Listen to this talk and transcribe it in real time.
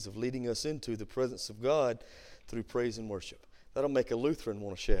of leading us into the presence of God through praise and worship. That'll make a Lutheran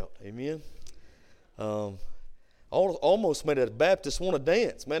want to shout. Amen. Almost made a Baptist want to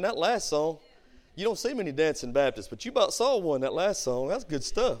dance. Man, that last song, you don't see many dancing Baptists, but you about saw one, that last song. That's good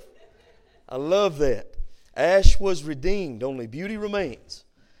stuff. I love that. Ash was redeemed, only beauty remains.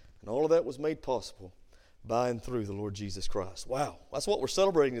 And all of that was made possible by and through the Lord Jesus Christ. Wow, that's what we're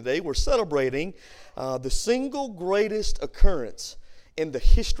celebrating today. We're celebrating the single greatest occurrence in the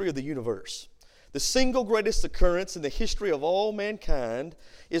history of the universe. The single greatest occurrence in the history of all mankind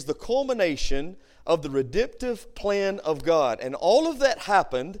is the culmination of the redemptive plan of God. And all of that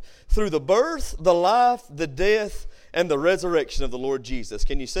happened through the birth, the life, the death, and the resurrection of the Lord Jesus.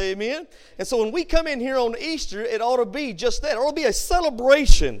 Can you say amen? And so when we come in here on Easter, it ought to be just that. It ought to be a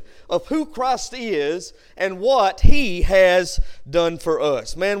celebration of who Christ is and what He has done for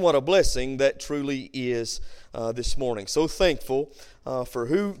us. Man, what a blessing that truly is this morning. So thankful for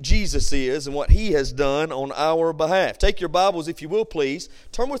who Jesus is and what He has done on our behalf. Take your Bibles, if you will, please.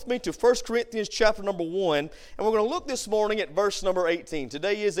 Turn with me to 1 Corinthians chapter number 1, and we're going to look this morning at verse number 18.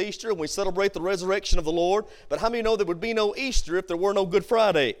 Today is Easter, and we celebrate the resurrection of the Lord, but how many know there would be no Easter if there were no Good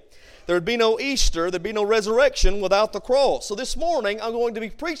Friday? There would be no Easter, there'd be no resurrection without the cross. So this morning, I'm going to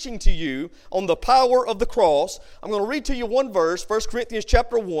be preaching to you on the power of the cross. I'm going to read to you one verse, 1 Corinthians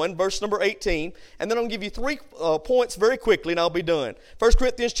chapter 1, verse number 18, and then I'm going to give you 3 points very quickly, and I'll be done. 1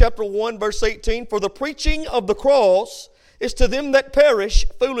 Corinthians chapter 1, verse 18, "For the preaching of the cross is to them that perish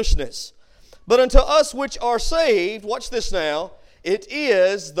foolishness, but unto us which are saved," watch this now, "it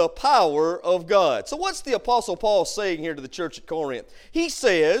is the power of God." So what's the Apostle Paul saying here to the church at Corinth? He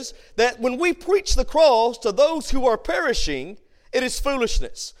says that when we preach the cross to those who are perishing, it is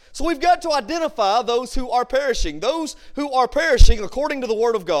foolishness. So we've got to identify those who are perishing. Those who are perishing, according to the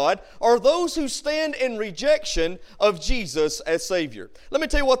Word of God, are those who stand in rejection of Jesus as Savior. Let me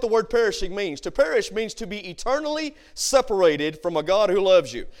tell you what the word perishing means. To perish means to be eternally separated from a God who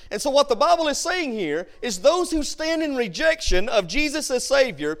loves you. And so what the Bible is saying here is those who stand in rejection of Jesus as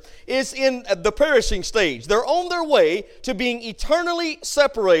Savior is in the perishing stage. They're on their way to being eternally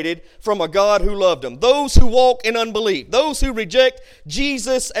separated from a God who loved them. Those who walk in unbelief, those who reject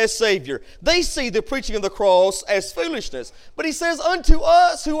Jesus as Savior, they see the preaching of the cross as foolishness. But he says, unto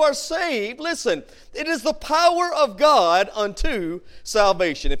us who are saved, listen, it is the power of God unto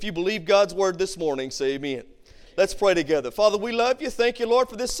salvation. If you believe God's word this morning, say amen. Let's pray together. Father, we love you. Thank you, Lord,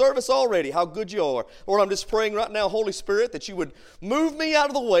 for this service already. How good you are. Lord, I'm just praying right now, Holy Spirit, that you would move me out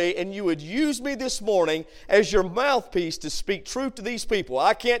of the way and you would use me this morning as your mouthpiece to speak truth to these people.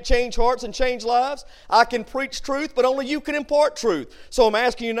 I can't change hearts and change lives. I can preach truth, but only you can impart truth. So I'm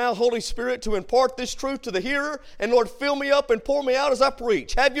asking you now, Holy Spirit, to impart this truth to the hearer. And Lord, fill me up and pour me out as I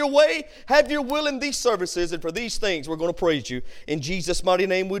preach. Have your way, have your will in these services. And for these things, we're going to praise you. In Jesus' mighty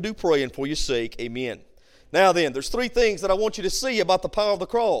name we do pray, and for your sake, amen. Now then, there's 3 things that I want you to see about the power of the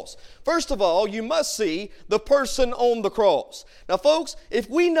cross. First of all, you must see the person on the cross. Now folks, if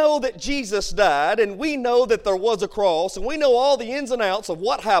we know that Jesus died, and we know that there was a cross, and we know all the ins and outs of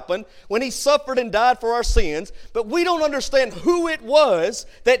what happened when He suffered and died for our sins, but we don't understand who it was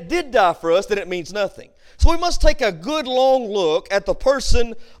that did die for us, then it means nothing. So we must take a good long look at the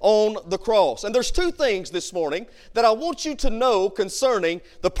person on the cross. And there's 2 things this morning that I want you to know concerning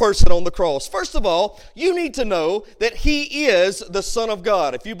the person on the cross. First of all, you need to know that He is the Son of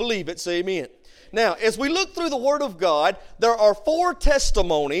God. If you believe it, say amen. Now, as we look through the Word of God, there are 4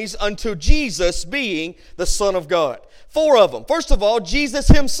 testimonies unto Jesus being the Son of God. 4 of them. First of all, Jesus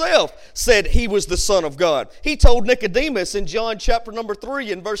Himself said He was the Son of God. He told Nicodemus in John chapter number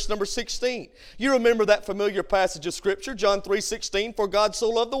 3 and verse number 16. You remember that familiar passage of Scripture, John 3:16, "For God so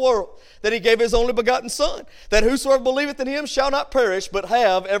loved the world, that He gave His only begotten Son, that whosoever believeth in Him shall not perish, but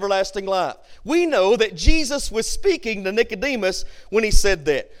have everlasting life." We know that Jesus was speaking to Nicodemus when He said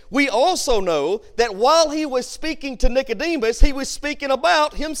that. We also know that while He was speaking to Nicodemus, He was speaking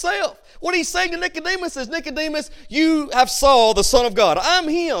about Himself. What He's saying to Nicodemus is, Nicodemus, you have saw the Son of God. I'm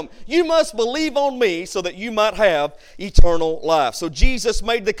Him. You must believe on me so that you might have eternal life. So Jesus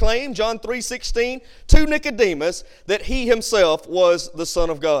made the claim, John 3:16, to Nicodemus that He Himself was the Son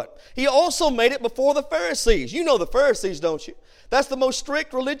of God. He also made it before the Pharisees. You know the Pharisees, don't you? That's the most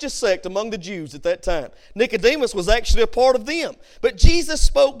strict religious sect among the Jews at that time. Nicodemus was actually a part of them. But Jesus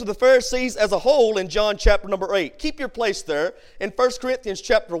spoke to the Pharisees as a whole in John chapter number 8. Keep your place there in 1 Corinthians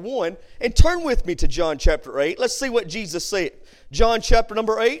chapter 1 and turn with me to John chapter 8. Let's see what Jesus said. John chapter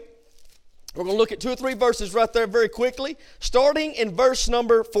number 8. We're going to look at 2 or 3 verses right there very quickly, starting in verse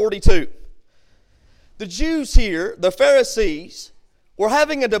number 42. The Jews here, the Pharisees, were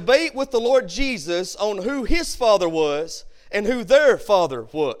having a debate with the Lord Jesus on who His Father was and who their father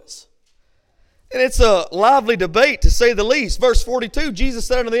was. And it's a lively debate, to say the least. Verse 42, Jesus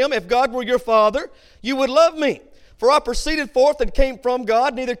said unto them, if God were your father, you would love me. For I proceeded forth and came from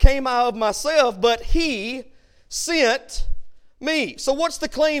God, neither came I of myself, but he sent me. So what's the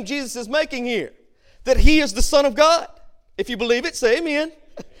claim Jesus is making here? That he is the Son of God. If you believe it, say amen.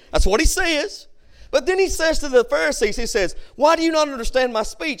 That's what he says. But then he says to the Pharisees, he says, why do you not understand my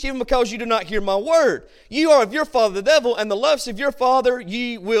speech, even because you do not hear my word? You are of your father the devil, and the lusts of your father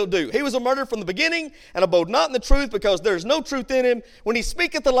ye will do. He was a murderer from the beginning, and abode not in the truth, because there is no truth in him. When he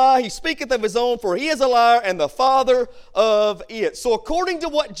speaketh a lie, he speaketh of his own, for he is a liar, and the father of it. So according to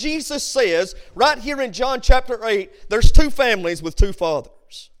what Jesus says, right here in John chapter 8, there's two families with two fathers.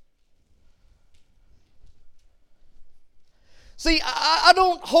 See, I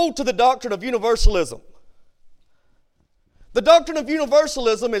don't hold to the doctrine of universalism. The doctrine of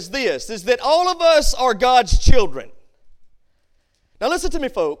universalism is this, is that all of us are God's children. Now listen to me,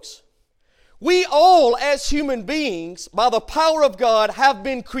 folks. We all, as human beings, by the power of God, have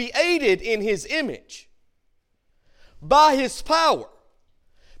been created in His image. By His power.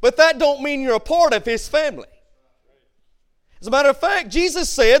 But that don't mean you're a part of His family. As a matter of fact,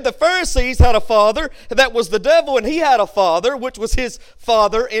 Jesus said the Pharisees had a father, that was the devil, and he had a father, which was his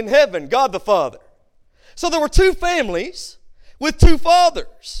Father in heaven, God the Father. So there were two families with two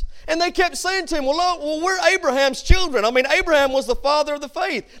fathers. And they kept saying to him, well, we're Abraham's children. I mean, Abraham was the father of the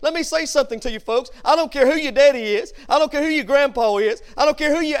faith. Let me say something to you folks. I don't care who your daddy is. I don't care who your grandpa is. I don't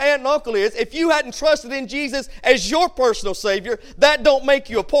care who your aunt and uncle is. If you hadn't trusted in Jesus as your personal Savior, that don't make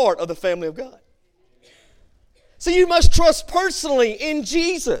you a part of the family of God. So you must trust personally in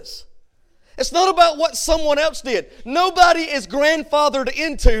Jesus. It's not about what someone else did. Nobody is grandfathered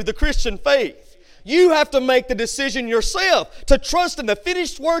into the Christian faith. You have to make the decision yourself to trust in the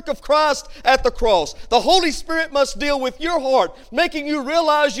finished work of Christ at the cross. The Holy Spirit must deal with your heart, making you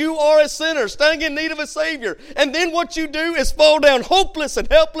realize you are a sinner, standing in need of a Savior. And then what you do is fall down hopeless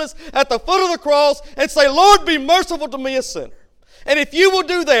and helpless at the foot of the cross and say, Lord, be merciful to me, a sinner. And if you will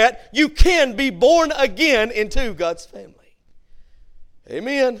do that, you can be born again into God's family.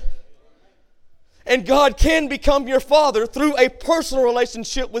 Amen. And God can become your Father through a personal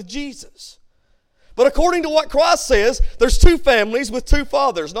relationship with Jesus. But according to what Christ says, there's two families with two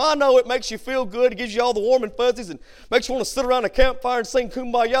fathers. Now I know it makes you feel good, it gives you all the warm and fuzzies, and makes you want to sit around a campfire and sing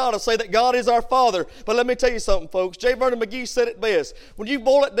Kumbaya to say that God is our Father. But let me tell you something, folks. J. Vernon McGee said it best. When you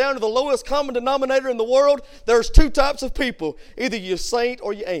boil it down to the lowest common denominator in the world, there's two types of people. Either you're a saint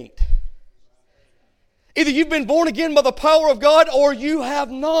or you ain't. Either you've been born again by the power of God or you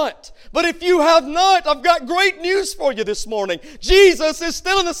have not. But if you have not, I've got great news for you this morning. Jesus is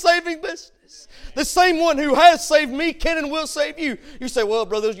still in the saving business. The same one who has saved me can and will save you. You say, well,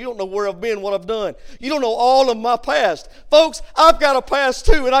 brothers, you don't know where I've been, what I've done. You don't know all of my past. Folks, I've got a past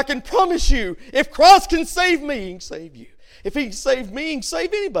too, and I can promise you, if Christ can save me, He can save you. If He can save me, He can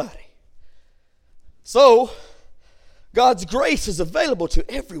save anybody. So, God's grace is available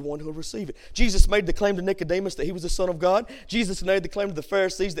to everyone who will receive it. Jesus made the claim to Nicodemus that He was the Son of God. Jesus made the claim to the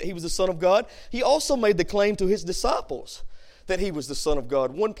Pharisees that He was the Son of God. He also made the claim to His disciples that He was the Son of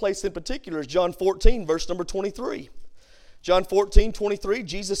God. One place in particular is John 14, verse number 23. John 14, 23,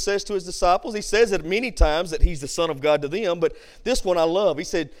 Jesus says to His disciples, He says it many times that He's the Son of God to them, but this one I love. He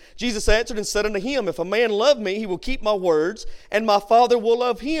said, Jesus answered and said unto him, if a man love me, he will keep my words, and my Father will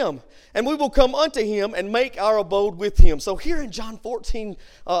love him. And we will come unto him and make our abode with him. So here in John 14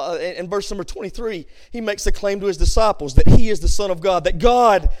 and verse number 23, He makes a claim to His disciples that He is the Son of God, that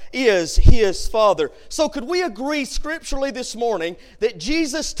God is His Father. So could we agree scripturally this morning that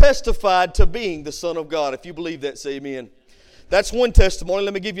Jesus testified to being the Son of God? If you believe that, say amen. That's one testimony.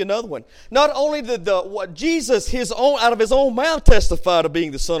 Let me give you another one. Not only did Jesus out of His own mouth testify to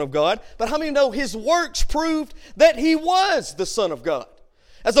being the Son of God, but how many know His works proved that He was the Son of God?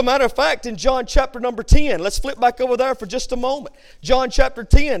 As a matter of fact, in John chapter number 10, let's flip back over there for just a moment. John chapter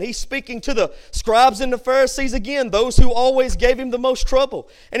 10, He's speaking to the scribes and the Pharisees again, those who always gave Him the most trouble.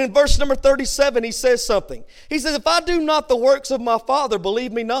 And in verse number 37, He says something. He says, if I do not the works of my Father,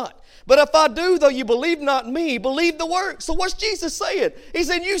 believe me not. But if I do, though you believe not me, believe the works. So what's Jesus saying? He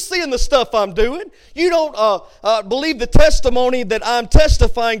said, you seeing the stuff I'm doing. You don't believe the testimony that I'm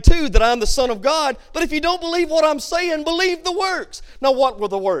testifying to, that I'm the Son of God. But if you don't believe what I'm saying, believe the works. Now what were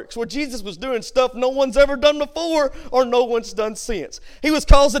the works? Well, Jesus was doing stuff no one's ever done before or no one's done since. He was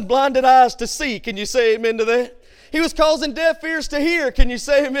causing blinded eyes to see. Can you say amen to that? He was causing deaf ears to hear. Can you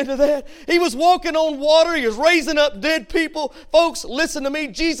say amen to that? He was walking on water. He was raising up dead people. Folks, listen to me.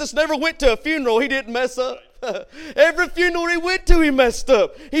 Jesus never went to a funeral He didn't mess up. Every funeral he went to, he messed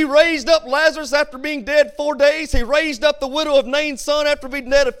up. He raised up Lazarus after being dead 4 days. He raised up the widow of Nain's son after being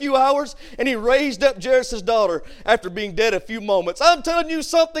dead a few hours. And he raised up Jairus' daughter after being dead a few moments. I'm telling you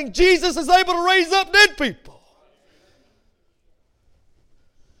something, Jesus is able to raise up dead people.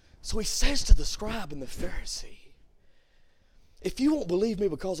 So he says to the scribe and the Pharisee, if you won't believe me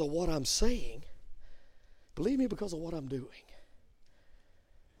because of what I'm saying, believe me because of what I'm doing.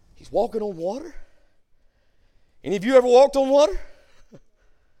 He's walking on water. Any of you ever walked on water?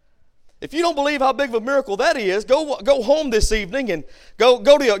 If you don't believe how big of a miracle that is, go home this evening and go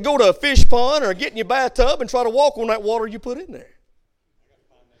to a fish pond or get in your bathtub and try to walk on that water you put in there.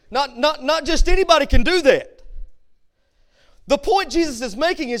 Not just anybody can do that. The point Jesus is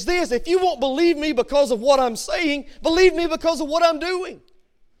making is this: if you won't believe me because of what I'm saying, believe me because of what I'm doing.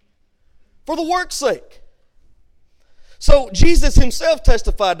 For the work's sake. So Jesus himself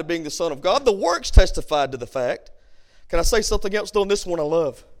testified to being the Son of God. The works testified to the fact. Can I say something else though? This one I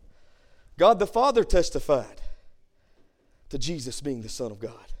love. God the Father testified to Jesus being the Son of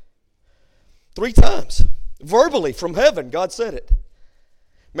God. 3 times. Verbally from heaven, God said it.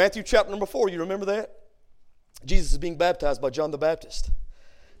 Matthew chapter number 4, you remember that? Jesus is being baptized by John the Baptist.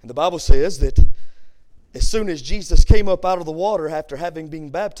 And the Bible says that as soon as Jesus came up out of the water after having been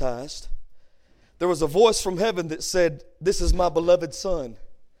baptized, there was a voice from heaven that said, "This is my beloved Son,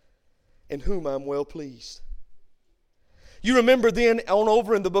 in whom I'm well pleased." You remember then on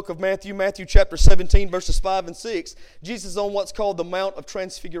over in the book of Matthew, Matthew chapter 17, verses 5 and 6, Jesus is on what's called the Mount of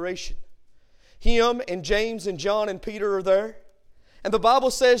Transfiguration. Him and James and John and Peter are there. And the Bible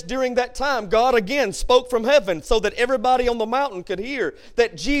says during that time, God again spoke from heaven so that everybody on the mountain could hear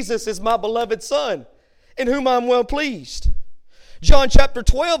that Jesus is my beloved Son, in whom I'm well pleased. John chapter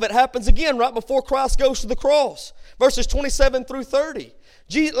 12, it happens again right before Christ goes to the cross. Verses 27 through 30.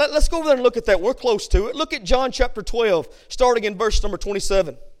 Let's go over there and look at that. We're close to it. Look at John chapter 12, starting in verse number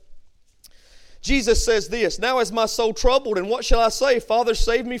 27. Jesus says this, "Now is my soul troubled, and what shall I say? Father,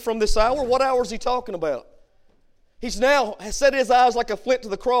 save me from this hour." What hour is he talking about? He's now set his eyes like a flint to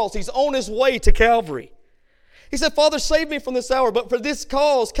the cross. He's on his way to Calvary. He said, "Father, save me from this hour, but for this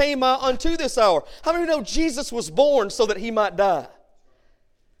cause came I unto this hour." How many know Jesus was born so that he might die?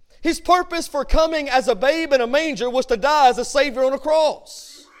 His purpose for coming as a babe in a manger was to die as a Savior on a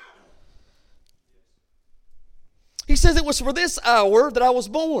cross. He says it was for this hour that I was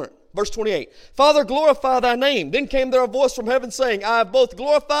born. Verse 28, "Father, glorify thy name." Then came there a voice from heaven saying, "I have both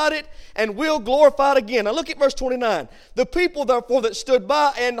glorified it and will glorify it again." Now look at verse 29. "The people therefore that stood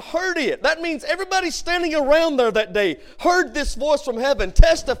by and heard it." That means everybody standing around there that day heard this voice from heaven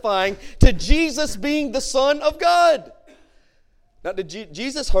testifying to Jesus being the Son of God. Now did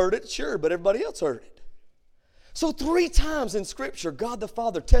Jesus heard it? Sure, but everybody else heard it. So 3 times in Scripture, God the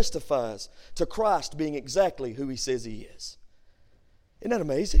Father testifies to Christ being exactly who he says he is. Isn't that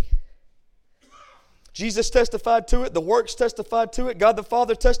amazing? Jesus testified to it. The works testified to it. God the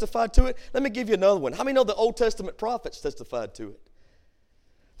Father testified to it. Let me give you another one. How many know the Old Testament prophets testified to it?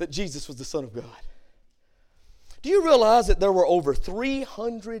 That Jesus was the Son of God. Do you realize that there were over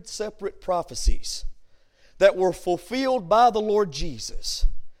 300 separate prophecies that were fulfilled by the Lord Jesus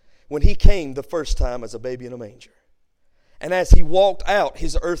when he came the first time as a baby in a manger? And as he walked out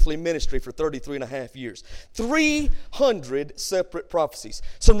his earthly ministry for 33 and a half years. 300 separate prophecies.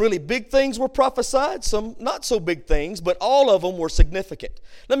 Some really big things were prophesied, some not so big things, but all of them were significant.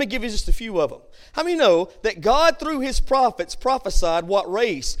 Let me give you just a few of them. How many know that God through his prophets prophesied what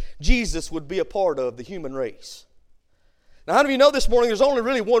race Jesus would be a part of, the human race? Now how many of you know this morning there's only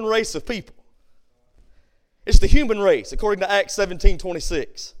really one race of people? It's the human race, according to Acts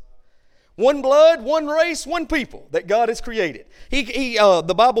 17:26. One blood, one race, one people that God has created.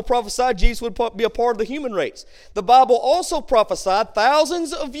 The Bible prophesied Jesus would be a part of the human race. The Bible also prophesied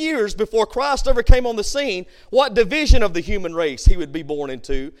thousands of years before Christ ever came on the scene what division of the human race he would be born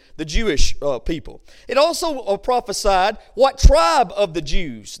into, the Jewish people. It also prophesied what tribe of the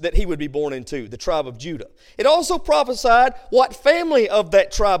Jews that he would be born into, the tribe of Judah. It also prophesied what family of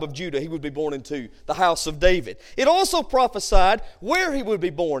that tribe of Judah he would be born into, the house of David. It also prophesied where he would be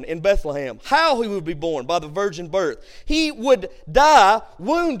born, in Bethlehem. How he would be born, by the virgin birth. He would die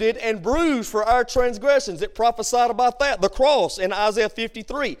wounded and bruised for our transgressions. It prophesied about that. The cross in Isaiah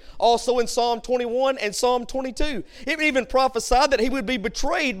 53. Also in Psalm 21 and Psalm 22. It even prophesied that he would be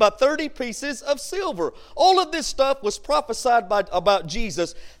betrayed by 30 pieces of silver. All of this stuff was prophesied about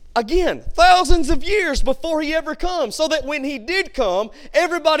Jesus, again, thousands of years before he ever comes. So that when he did come,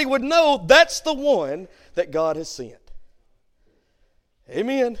 everybody would know that's the one that God has sent.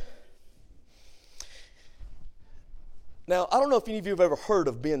 Amen. Now, I don't know if any of you have ever heard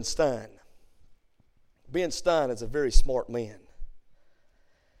of Ben Stein. Ben Stein is a very smart man.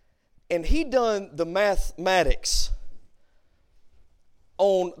 And he done the mathematics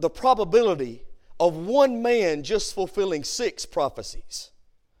on the probability of one man just fulfilling 6 prophecies.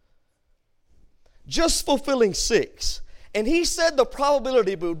 Just fulfilling 6. And he said the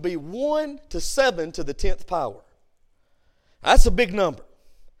probability would be 1 to 7 to the 10th power. That's a big number.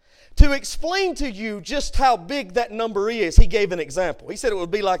 To explain to you just how big that number is, he gave an example. He said it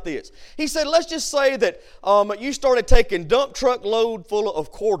would be like this. He said, let's just say that you started taking dump truck load full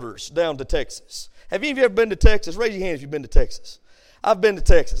of quarters down to Texas. Have any of you ever been to Texas? Raise your hand if you've been to Texas. I've been to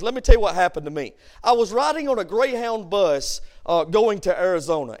Texas. Let me tell you what happened to me. I was riding on a Greyhound bus going to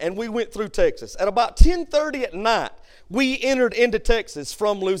Arizona, and we went through Texas. At about 10:30 at night, we entered into Texas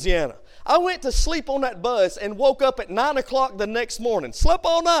from Louisiana. I went to sleep on that bus and woke up at 9 o'clock the next morning. Slept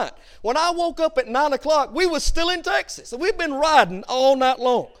all night. When I woke up at 9 o'clock, we was still in Texas. We've been riding all night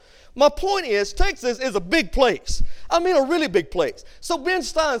long. My point is, Texas is a big place. I mean, a really big place. So Ben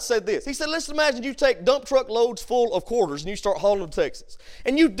Stein said this. He said, let's imagine you take dump truck loads full of quarters and you start hauling them to Texas.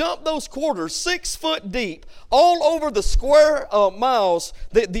 And you dump those quarters 6 foot deep all over the square miles,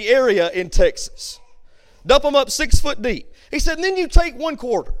 the area in Texas. Dump them up 6 foot deep. He said, and then you take 1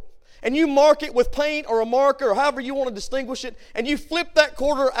 quarter. And you mark it with paint or a marker or however you want to distinguish it, and you flip that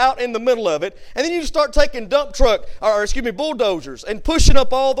quarter out in the middle of it, and then you start taking bulldozers and pushing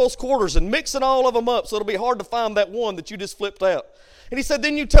up all those quarters and mixing all of them up so it'll be hard to find that one that you just flipped out. And he said,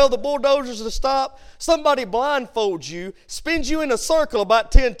 then you tell the bulldozers to stop, somebody blindfolds you, spins you in a circle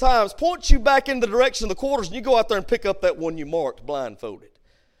about 10 times, points you back in the direction of the quarters, and you go out there and pick up that one you marked blindfolded.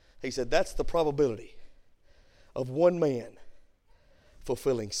 He said, that's the probability of one man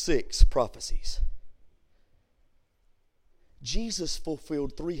fulfilling 6 prophecies. Jesus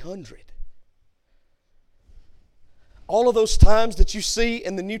fulfilled 300. All of those times that you see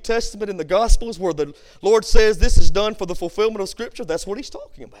in the New Testament, in the Gospels, where the Lord says this is done for the fulfillment of Scripture, that's what He's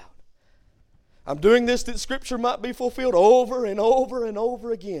talking about. I'm doing this that Scripture might be fulfilled over and over and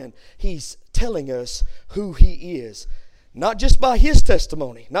over again. He's telling us who He is. Not just by His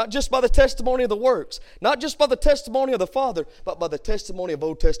testimony, not just by the testimony of the works, not just by the testimony of the Father, but by the testimony of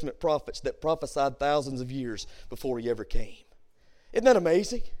Old Testament prophets that prophesied thousands of years before He ever came. Isn't that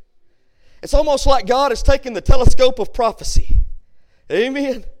amazing? It's almost like God has taken the telescope of prophecy.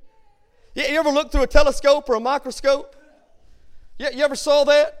 Amen? You ever look through a telescope or a microscope? You ever saw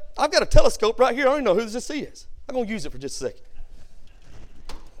that? I've got a telescope right here. I don't even know who this is. I'm going to use it for just a second.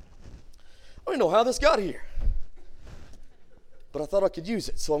 I don't even know how this got here. But I thought I could use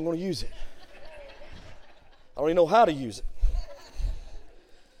it, so I'm going to use it. I don't even know how to use it.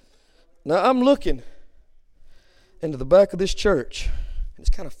 Now, I'm looking into the back of this church. It's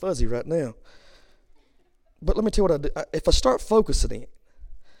kind of fuzzy right now. But let me tell you what I do. If I start focusing it,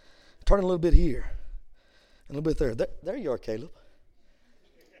 turn it a little bit here, and a little bit there. There you are, Caleb.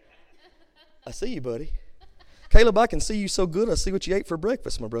 I see you, buddy. Caleb, I can see you so good, I see what you ate for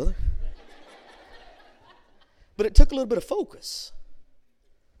breakfast, my brother. But it took a little bit of focus.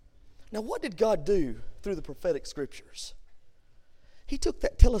 Now, what did God do through the prophetic scriptures? He took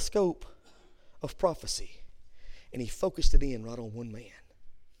that telescope of prophecy and He focused it in right on one man.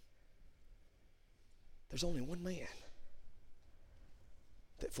 There's only one man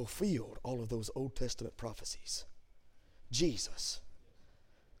that fulfilled all of those Old Testament prophecies. Jesus,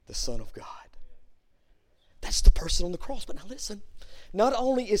 the Son of God. That's the person on the cross. But now listen, not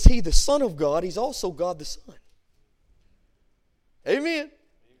only is He the Son of God, He's also God the Son. Amen.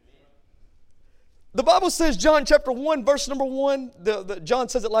 The Bible says, John chapter 1, verse number 1, John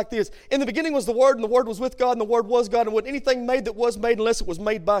says it like this. In the beginning was the Word, and the Word was with God, and the Word was God, and wasn't anything made that was made unless it was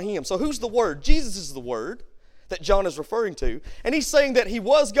made by Him. So who's the Word? Jesus is the Word that John is referring to. And he's saying that He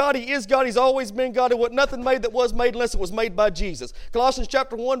was God, He is God, He's always been God, and wasn't nothing made that was made unless it was made by Jesus. Colossians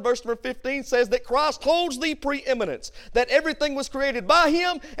chapter 1, verse number 15 says that Christ holds the preeminence, that everything was created by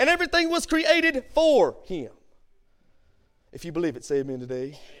Him, and everything was created for Him. If you believe it, say amen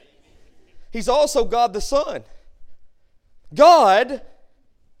today. He's also God the Son. God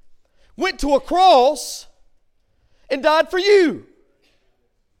went to a cross and died for you.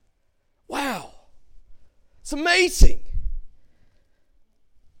 Wow. It's amazing.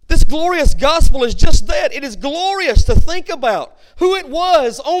 This glorious gospel is just that. It is glorious to think about who it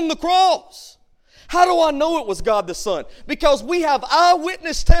was on the cross. How do I know it was God the Son? Because we have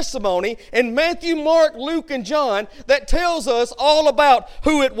eyewitness testimony in Matthew, Mark, Luke, and John that tells us all about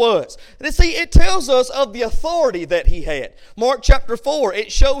who it was. And see, it tells us of the authority that he had. Mark chapter 4,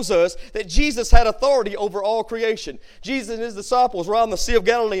 it shows us that Jesus had authority over all creation. Jesus and his disciples were on the Sea of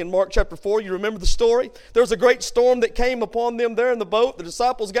Galilee in Mark chapter 4. You remember the story? There was a great storm that came upon them there in the boat. The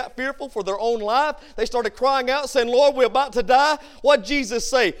disciples got fearful for their own life. They started crying out, saying, Lord, we're about to die. What did Jesus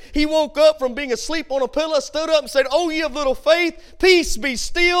say? He woke up from being asleep on a pillow, stood up and said, "Oh, ye of little faith, peace be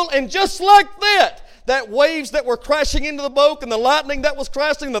still." And just like that waves that were crashing into the boat and the lightning that was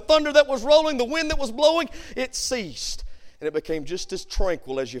crashing, the thunder that was rolling, the wind that was blowing, it ceased. And it became just as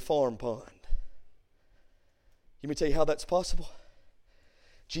tranquil as your farm pond. Let me tell you how that's possible.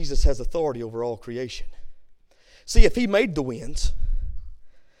 Jesus has authority over all creation. See, if he made the winds,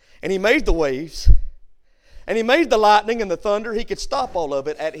 and he made the waves, and he made the lightning and the thunder, he could stop all of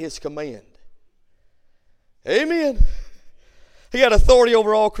it at his command. Amen. He had authority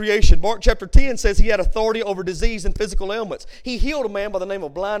over all creation. Mark chapter 10 says he had authority over disease and physical ailments. He healed a man by the name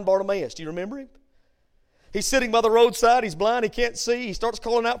of blind Bartimaeus. Do you remember him? He's sitting by the roadside. He's blind. He can't see. He starts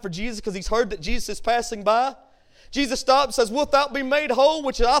calling out for Jesus because he's heard that Jesus is passing by. Jesus stops and says, "Wilt thou be made whole?"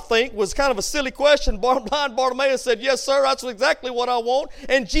 Which I think was kind of a silly question. Blind Bartimaeus said, "Yes, sir, that's exactly what I want."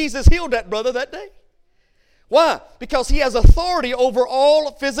 And Jesus healed that brother that day. Why? Because he has authority over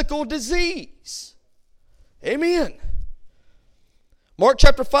all physical disease. Amen. Mark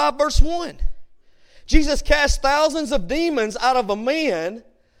chapter 5, verse 1. Jesus cast thousands of demons out of a man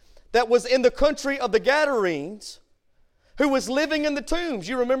that was in the country of the Gadarenes who was living in the tombs.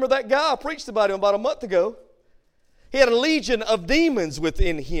 You remember that guy? I preached about him about a month ago. He had a legion of demons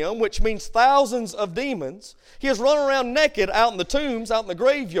within him, which means thousands of demons. He was running around naked out in the tombs, out in the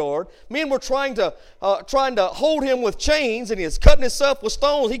graveyard. Men were trying to hold him with chains, and he was cutting himself with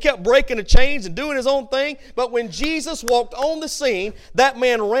stones. He kept breaking the chains and doing his own thing. But when Jesus walked on the scene, that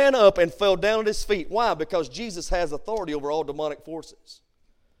man ran up and fell down at his feet. Why? Because Jesus has authority over all demonic forces.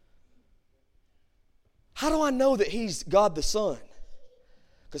 How do I know that he's God the Son?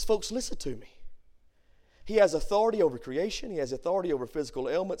 Because folks, listen to me. He has authority over creation. He has authority over physical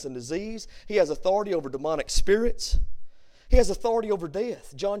ailments and disease. He has authority over demonic spirits. He has authority over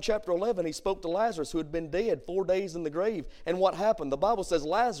death. John chapter 11, he spoke to Lazarus who had been dead 4 days in the grave. And what happened? The Bible says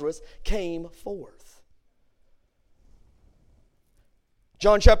Lazarus came forth.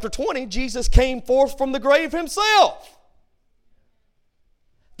 John chapter 20, Jesus came forth from the grave himself.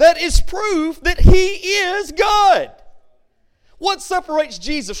 That is proof that he is God. What separates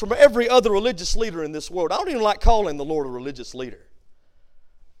Jesus from every other religious leader in this world? I don't even like calling the Lord a religious leader.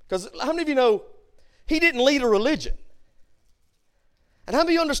 Because how many of you know he didn't lead a religion? And how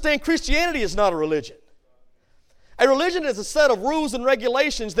many of you understand Christianity is not a religion? A religion is a set of rules and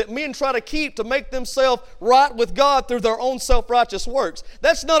regulations that men try to keep to make themselves right with God through their own self-righteous works.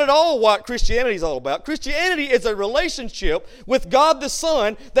 That's not at all what Christianity is all about. Christianity is a relationship with God the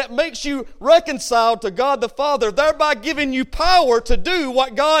Son that makes you reconciled to God the Father, thereby giving you power to do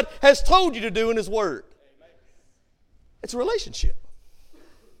what God has told you to do in His Word. It's a relationship.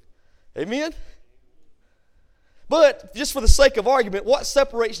 Amen? But, just for the sake of argument, what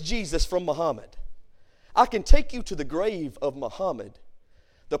separates Jesus from Muhammad? I can take you to the grave of Muhammad,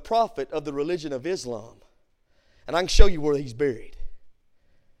 the prophet of the religion of Islam, and I can show you where he's buried.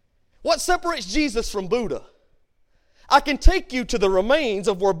 What separates Jesus from Buddha? I can take you to the remains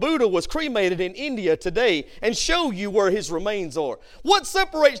of where Buddha was cremated in India today and show you where his remains are. What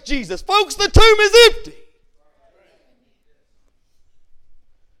separates Jesus? Folks, the tomb is empty.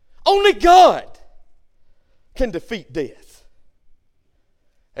 Only God can defeat death.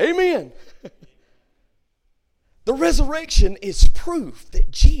 Amen. The resurrection is proof that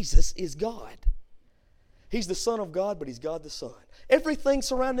Jesus is God. He's the Son of God, but He's God the Son. Everything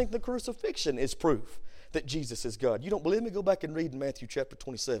surrounding the crucifixion is proof that Jesus is God. You don't believe me? Go back and read in Matthew chapter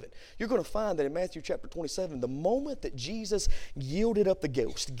 27. You're going to find that in Matthew chapter 27, the moment that Jesus yielded up the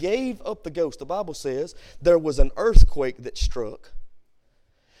ghost, gave up the ghost, the Bible says there was an earthquake that struck.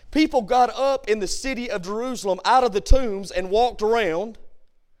 People got up in the city of Jerusalem out of the tombs and walked around.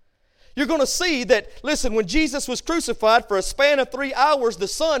 You're going to see that, listen, when Jesus was crucified for a span of 3 hours, the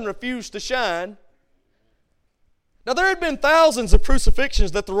sun refused to shine. Now, there had been thousands of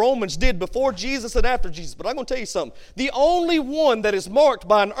crucifixions that the Romans did before Jesus and after Jesus, but I'm going to tell you something. The only one that is marked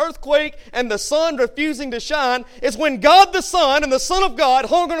by an earthquake and the sun refusing to shine is when God the Son and the Son of God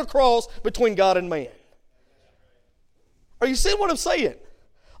hung on a cross between God and man. Are you seeing what I'm saying?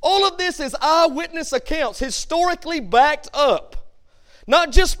 All of this is eyewitness accounts, historically backed up.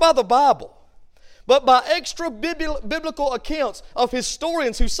 Not just by the Bible, but by extra biblical accounts of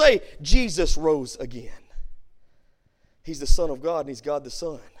historians who say Jesus rose again. He's the Son of God and He's God the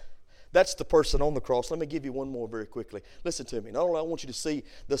Son. That's the person on the cross. Let me give you one more very quickly. Listen to me. Not only I want you to see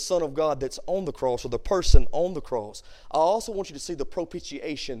the Son of God that's on the cross, or the person on the cross, I also want you to see the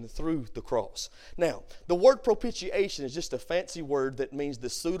propitiation through the cross. Now, the word propitiation is just a fancy word that means the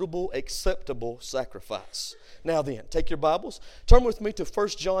suitable, acceptable sacrifice. Now then, take your Bibles. Turn with me to 1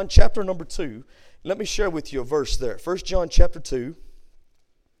 John chapter number 2. Let me share with you a verse there. 1 John chapter 2.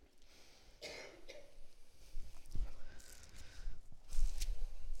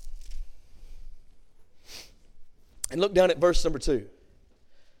 And look down at verse number 2.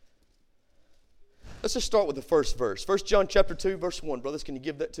 Let's just start with the first verse. 1 John chapter 2, verse 1. Brothers, can you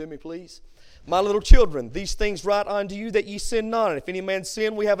give that to me, please? My little children, these things write unto you that ye sin not. And if any man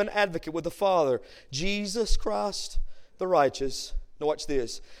sin, we have an advocate with the Father, Jesus Christ the righteous. Now watch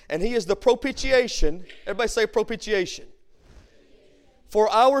this. And He is the propitiation. Everybody say propitiation. For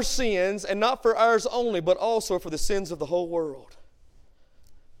our sins, and not for ours only, but also for the sins of the whole world.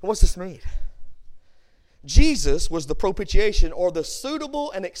 What's this mean? Jesus was the propitiation, or the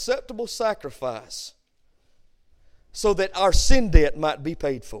suitable and acceptable sacrifice, so that our sin debt might be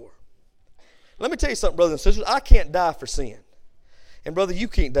paid for. Let me tell you something, brothers and sisters. I can't die for sin. And brother, you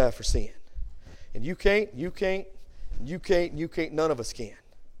can't die for sin. And you can't, none of us can.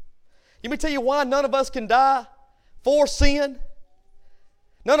 Let me tell you why none of us can die for sin.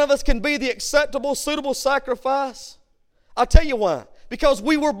 None of us can be the acceptable, suitable sacrifice. I'll tell you why. Because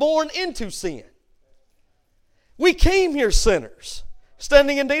we were born into sin. We came here sinners,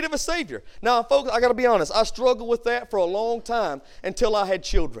 standing in need of a Savior. Now, folks, I got to be honest. I struggled with that for a long time until I had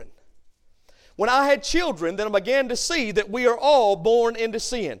children. When I had children, then I began to see that we are all born into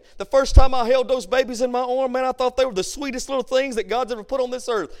sin. The first time I held those babies in my arm, man, I thought they were the sweetest little things that God's ever put on this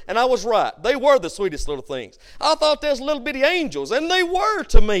earth. And I was right. They were the sweetest little things. I thought they was little bitty angels, and they were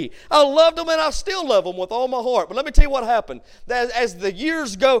to me. I loved them, and I still love them with all my heart. But let me tell you what happened. As the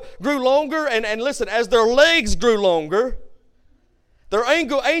years grew longer, and listen, as their legs grew longer, their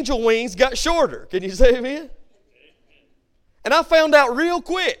angel wings got shorter. Can you say amen? And I found out real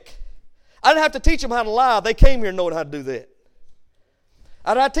quick. I didn't have to teach them how to lie. They came here knowing how to do that.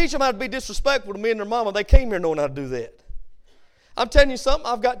 I didn't have to teach them how to be disrespectful to me and their mama. They came here knowing how to do that. I'm telling you something.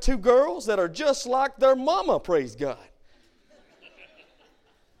 I've got 2 girls that are just like their mama, praise God.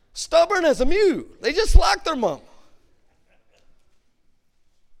 Stubborn as a mule. They just like their mama.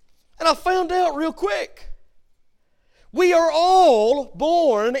 And I found out real quick. We are all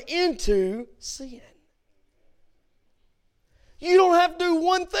born into sin. You don't have to do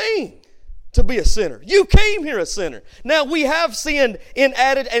one thing to be a sinner. You came here a sinner. Now, we have sinned in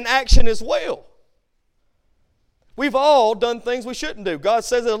action as well. We've all done things we shouldn't do. God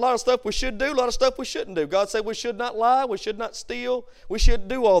says there's a lot of stuff we should do, a lot of stuff we shouldn't do. God said we should not lie, we should not steal, we should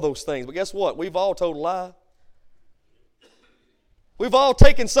do all those things. But guess what? We've all told a lie. We've all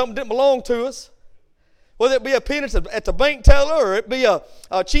taken something that didn't belong to us. Whether it be a penny at the bank teller, or it be a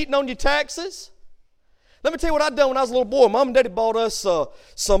cheating on your taxes. Let me tell you what I done when I was a little boy. Mom and Daddy bought us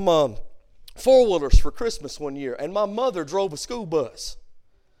some four-wheelers for Christmas one year, and my mother drove a school bus.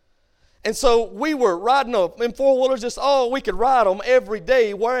 And so we were riding in four-wheelers, just we could ride them every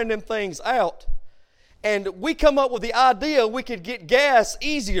day, wearing them things out. And we come up with the idea we could get gas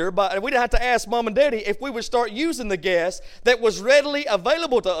easier, but we didn't have to ask Mom and Daddy if we would start using the gas that was readily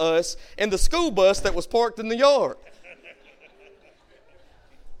available to us in the school bus that was parked in the yard.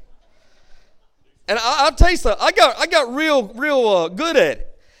 And I'll tell you something, I got real good at it.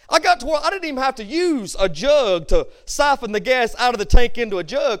 I got to where I didn't even have to use a jug to siphon the gas out of the tank into a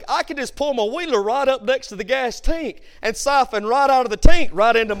jug. I could just pull my wheeler right up next to the gas tank and siphon right out of the tank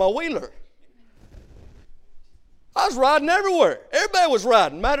right into my wheeler. I was riding everywhere. Everybody was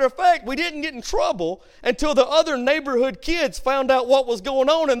riding. Matter of fact, we didn't get in trouble until the other neighborhood kids found out what was going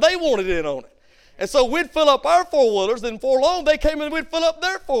on and they wanted in on it. And so we'd fill up our four-wheelers, then before long they came in and we'd fill up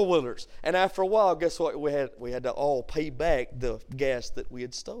their four-wheelers. And after a while, guess what? We had to all pay back the gas that we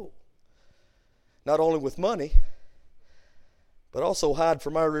had stole. Not only with money, but also hide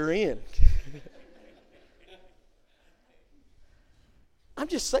from our rear end. I'm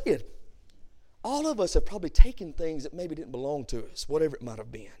just saying, all of us have probably taken things that maybe didn't belong to us, whatever it might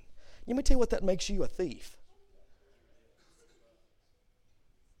have been. Let me tell you what that makes you: a thief.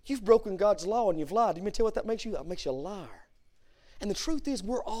 You've broken God's law and you've lied. Let me tell you what that makes you. That makes you a liar. And the truth is,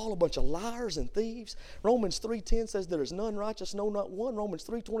 we're all a bunch of liars and thieves. Romans 3:10 says there is none righteous, no, not one. Romans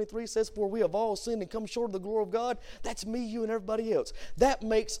 3:23 says, for we have all sinned and come short of the glory of God. That's me, you, and everybody else. That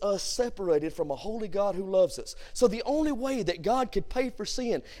makes us separated from a holy God who loves us. So the only way that God could pay for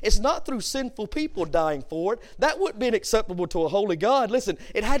sin is not through sinful people dying for it. That wouldn't be acceptable to a holy God. Listen,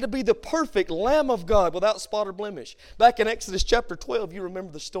 it had to be the perfect Lamb of God without spot or blemish. Back in Exodus chapter 12, you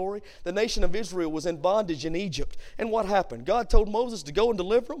remember the story? The nation of Israel was in bondage in Egypt. And what happened? God told Moses to go and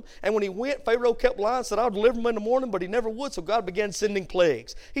deliver them. And when he went, Pharaoh kept lying, said, I'll deliver them in the morning, but he never would. So God began sending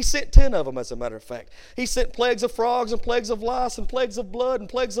plagues. He sent 10 of them, as a matter of fact. He sent plagues of frogs and plagues of lice and plagues of blood and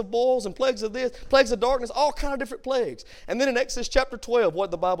plagues of boils and plagues of this, plagues of darkness, all kind of different plagues. And then in Exodus chapter 12, what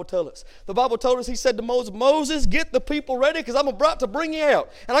did the Bible tell us? The Bible told us, he said to Moses, Moses, get the people ready because I'm about to bring you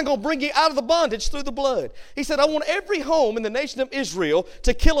out. And I'm going to bring you out of the bondage through the blood. He said, I want every home in the nation of Israel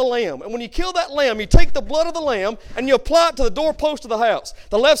to kill a lamb. And when you kill that lamb, you take the blood of the lamb and you apply it to the doorpost of the house.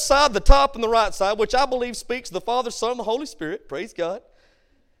 The left side, the top, and the right side, which I believe speaks to the Father, Son, and the Holy Spirit. Praise God.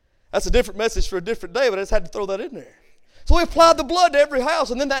 That's a different message for a different day, but I just had to throw that in there. So we applied the blood to every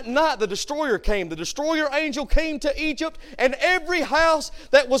house, and then that night the destroyer came. The destroyer angel came to Egypt, and every house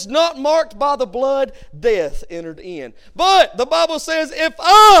that was not marked by the blood, death entered in. But the Bible says, if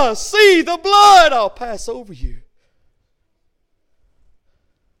I see the blood, I'll pass over you.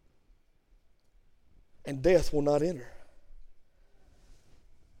 And death will not enter.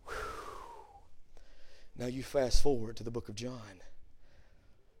 Whew. Now you fast forward to the book of John.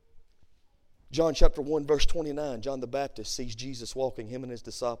 John chapter 1 verse 29, John the Baptist sees Jesus walking, him and his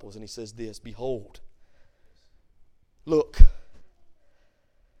disciples, and he says this, behold, look,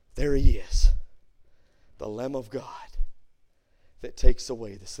 there he is, the Lamb of God that takes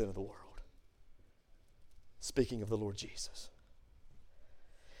away the sin of the world. Speaking of the Lord Jesus.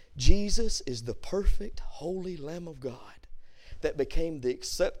 Jesus is the perfect, holy Lamb of God that became the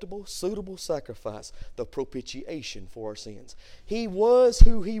acceptable, suitable sacrifice, the propitiation for our sins. He was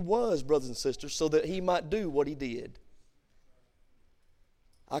who he was, brothers and sisters, so that he might do what he did.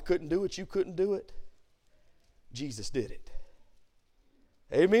 I couldn't do it, you couldn't do it. Jesus did it.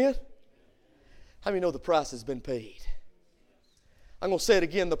 Amen? How many know the price has been paid? I'm going to say it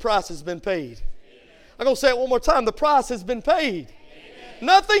again, the price has been paid. I'm going to say it one more time, the price has been paid.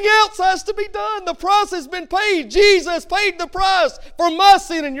 Nothing else has to be done. The price has been paid. Jesus paid the price for my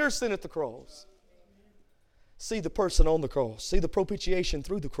sin and your sin at the cross. See the person on the cross. See the propitiation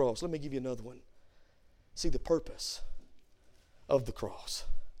through the cross. Let me give you another one. See the purpose of the cross.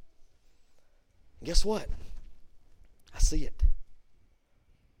 And guess what? I see it.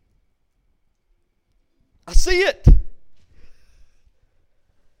 I see it.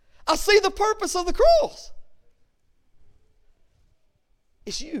 I see the purpose of the cross.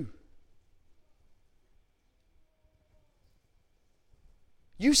 It's you.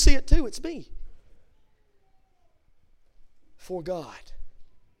 You see it too. It's me. For God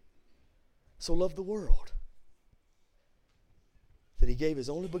so loved the world that he gave his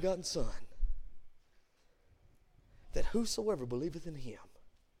only begotten Son, that whosoever believeth in him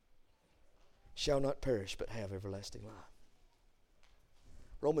shall not perish but have everlasting life.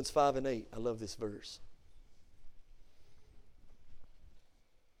 Romans 5 and 8. I love this verse.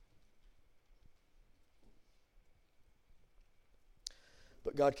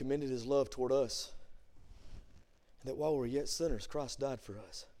 But God commended his love toward us, that while we were yet sinners, Christ died for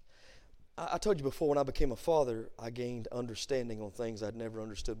us. I told you before, when I became a father, I gained understanding on things I'd never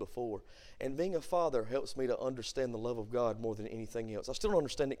understood before. And being a father helps me to understand the love of God more than anything else. I still don't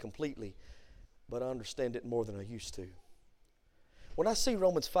understand it completely, but I understand it more than I used to. When I see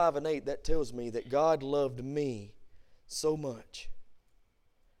Romans 5 and 8, that tells me that God loved me so much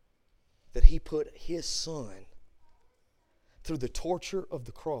that he put his Son through the torture of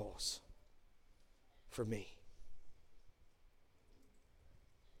the cross for me.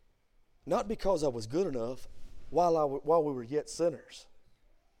 Not because I was good enough while we were yet sinners.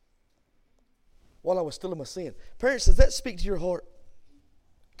 While I was still in my sin. Parents, does that speak to your heart?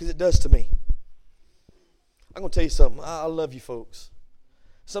 Because it does to me. I'm going to tell you something. I love you folks.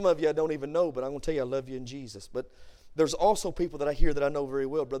 Some of you I don't even know, but I'm going to tell you I love you in Jesus. But there's also people that I hear that I know very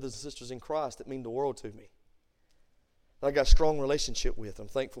well, brothers and sisters in Christ, that mean the world to me. I got a strong relationship with. I'm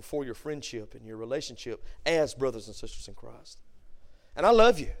thankful for your friendship and your relationship as brothers and sisters in Christ. And I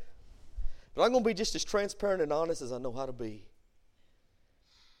love you. But I'm going to be just as transparent and honest as I know how to be.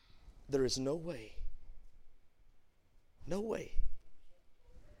 There is no way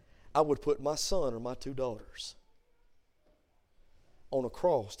I would put my son or my two daughters on a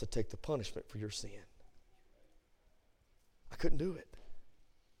cross to take the punishment for your sin. I couldn't do it.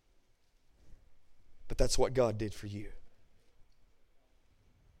 But that's what God did for you.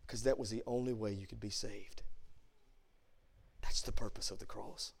 because that was the only way you could be saved. That's the purpose of the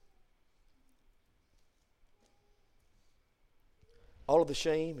cross. All of the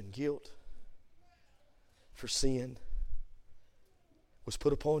shame and guilt for sin was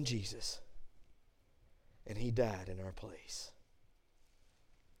put upon Jesus, and He died in our place.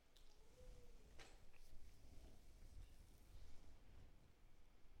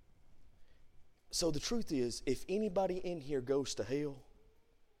 So the truth is, if anybody in here goes to hell,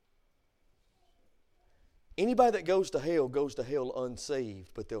 anybody that goes to hell unsaved,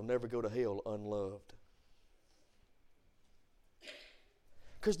 but they'll never go to hell unloved.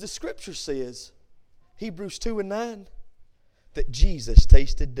 Because the Scripture says, Hebrews 2:9, that Jesus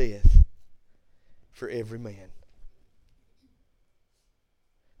tasted death for every man.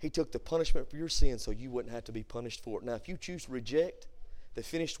 He took the punishment for your sin so you wouldn't have to be punished for it. Now, if you choose to reject the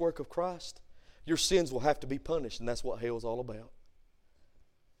finished work of Christ, your sins will have to be punished, and that's what hell is all about.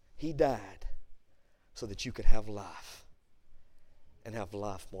 He died so that you could have life, and have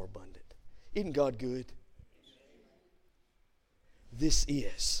life more abundant. Isn't God good? This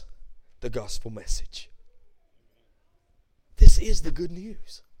is the gospel message. This is the good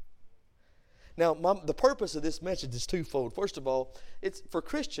news. Now, the purpose of this message is twofold. First of all, it's for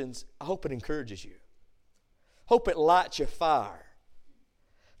Christians. I hope it encourages you. Hope it lights your fire.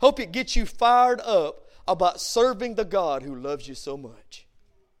 Hope it gets you fired up about serving the God who loves you so much.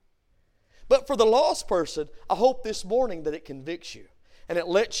 But for the lost person, I hope this morning that it convicts you and it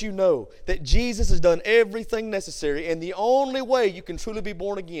lets you know that Jesus has done everything necessary, and the only way you can truly be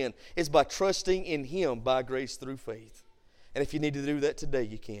born again is by trusting in Him by grace through faith. And if you need to do that today,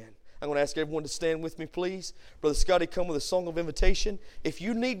 you can. I'm going to ask everyone to stand with me, please. Brother Scotty, come with a song of invitation. If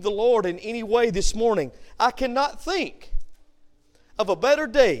you need the Lord in any way this morning, I cannot think of a better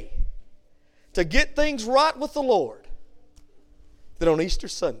day to get things right with the Lord than on Easter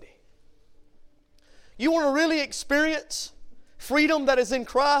Sunday. You want to really experience freedom that is in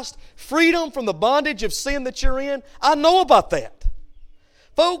Christ, freedom from the bondage of sin that you're in? I know about that.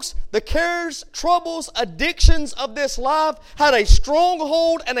 Folks, the cares, troubles, addictions of this life had a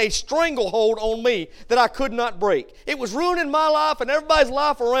stronghold and a stranglehold on me that I could not break. It was ruining my life and everybody's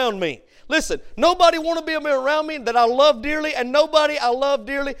life around me. Listen, nobody wanted to be around me that I love dearly, and nobody I love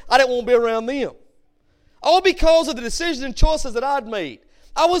dearly, I didn't want to be around them. All because of the decisions and choices that I'd made.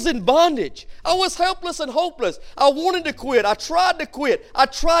 I was in bondage. I was helpless and hopeless. I wanted to quit. I tried to quit. I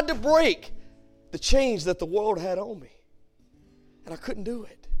tried to break the chains that the world had on me. And I couldn't do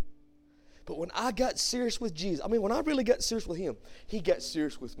it. But when I got serious with Jesus, when I really got serious with Him, He got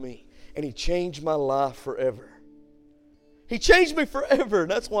serious with me. And He changed my life forever. He changed me forever.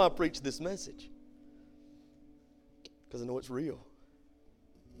 And that's why I preach this message. Because I know it's real.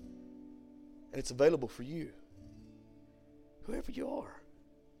 And it's available for you. Whoever you are.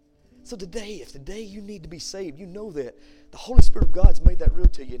 So today, if today you need to be saved, you know that the Holy Spirit of God's made that real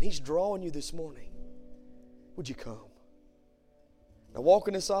to you, and He's drawing you this morning. Would you come? Now,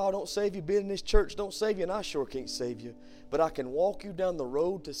 walking this aisle don't save you. Being in this church don't save you, and I sure can't save you. But I can walk you down the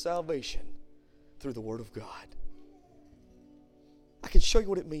road to salvation through the Word of God. I can show you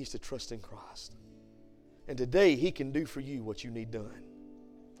what it means to trust in Christ. And today, He can do for you what you need done.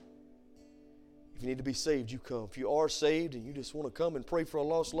 If you need to be saved, you come. If you are saved and you just want to come and pray for a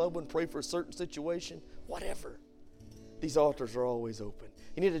lost loved one, pray for a certain situation, whatever, these altars are always open.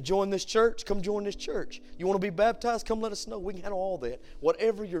 You need to join this church, come join this church. You want to be baptized, come let us know. We can handle all that.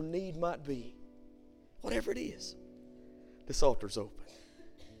 Whatever your need might be, whatever it is, this altar's open.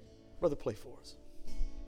 Brother, play for us.